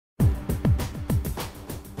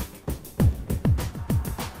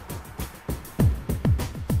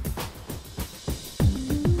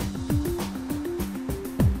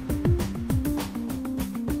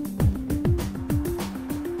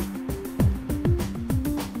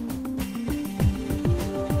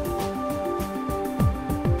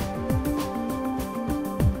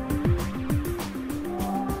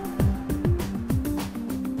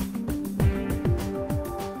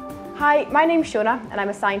Hi, my name's Shona and I'm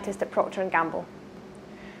a scientist at Procter Gamble.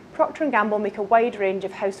 Procter Gamble make a wide range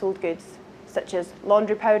of household goods, such as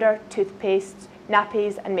laundry powder, toothpaste,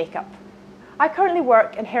 nappies and makeup. I currently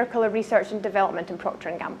work in hair colour research and development in Procter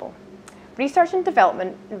Gamble. Research and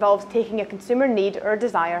development involves taking a consumer need or a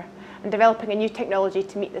desire and developing a new technology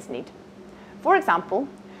to meet this need. For example,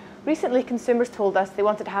 recently consumers told us they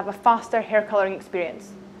wanted to have a faster hair colouring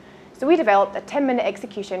experience. So we developed a 10-minute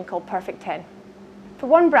execution called Perfect 10. For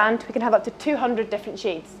one brand, we can have up to 200 different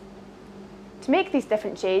shades. To make these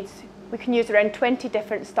different shades, we can use around 20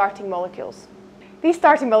 different starting molecules. These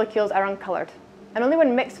starting molecules are uncoloured, and only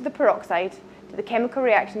when mixed with the peroxide do the chemical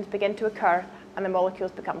reactions begin to occur and the molecules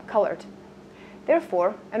become coloured.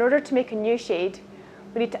 Therefore, in order to make a new shade,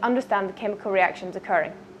 we need to understand the chemical reactions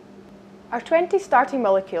occurring. Our 20 starting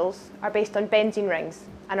molecules are based on benzene rings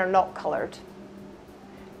and are not coloured.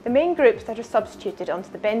 The main groups that are substituted onto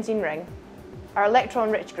the benzene ring are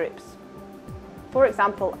electron-rich groups, for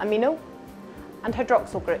example amino and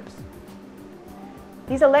hydroxyl groups.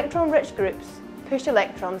 These electron-rich groups push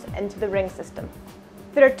electrons into the ring system.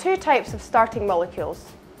 There are two types of starting molecules,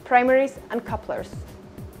 primaries and couplers.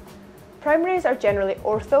 Primaries are generally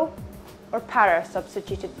ortho or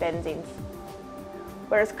para-substituted benzenes,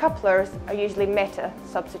 whereas couplers are usually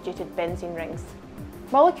meta-substituted benzene rings.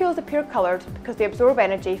 Molecules appear coloured because they absorb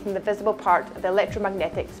energy from the visible part of the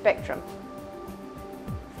electromagnetic spectrum.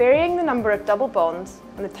 Varying the number of double bonds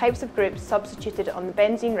and the types of groups substituted on the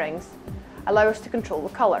benzene rings allow us to control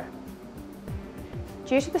the colour.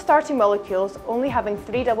 Due to the starting molecules only having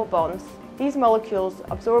 3 double bonds, these molecules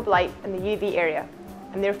absorb light in the UV area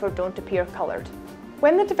and therefore don't appear coloured.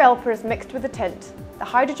 When the developer is mixed with the tint, the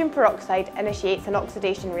hydrogen peroxide initiates an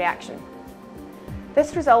oxidation reaction.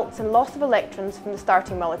 This results in loss of electrons from the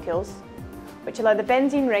starting molecules, which allow the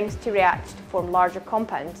benzene rings to react to form larger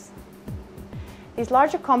compounds. These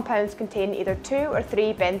larger compounds contain either 2 or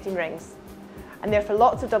 3 benzene rings, and therefore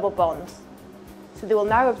lots of double bonds, so they will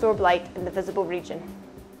now absorb light in the visible region.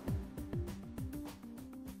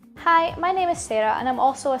 Hi, my name is Sarah and I'm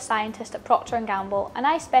also a scientist at Procter & Gamble, and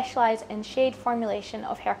I specialise in shade formulation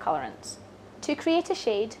of hair colourants. To create a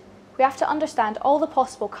shade, we have to understand all the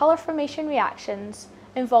possible colour formation reactions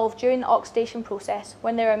involved during the oxidation process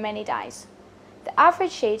when there are many dyes. The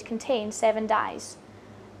average shade contains 7 dyes.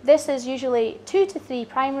 This is usually 2 to 3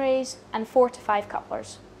 primaries and 4 to 5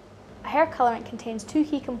 couplers. A hair colourant contains 2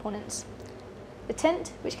 key components: the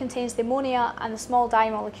tint, which contains the ammonia and the small dye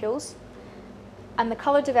molecules, and the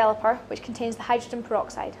colour developer, which contains the hydrogen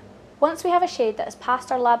peroxide. Once we have a shade that has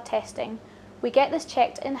passed our lab testing, we get this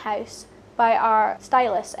checked in-house by our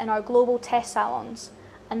stylists in our global test salons,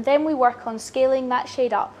 and then we work on scaling that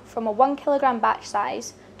shade up from a 1 kilogram batch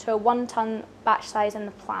size to a 1 tonne batch size in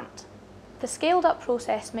the plant. The scaled up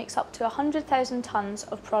process makes up to 100,000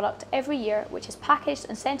 tonnes of product every year, which is packaged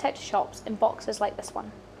and sent out to shops in boxes like this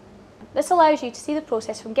one. This allows you to see the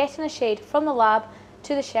process from getting a shade from the lab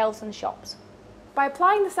to the shelves in the shops. By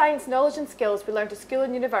applying the science, knowledge and skills we learned at school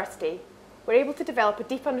and university, we're able to develop a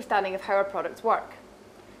deep understanding of how our products work.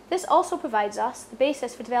 This also provides us the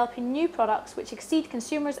basis for developing new products which exceed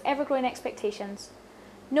consumers' ever-growing expectations.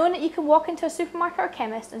 Knowing that you can walk into a supermarket or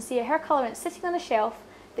chemist and see a hair colourant sitting on a shelf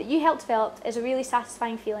that you helped develop is a really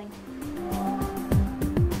satisfying feeling.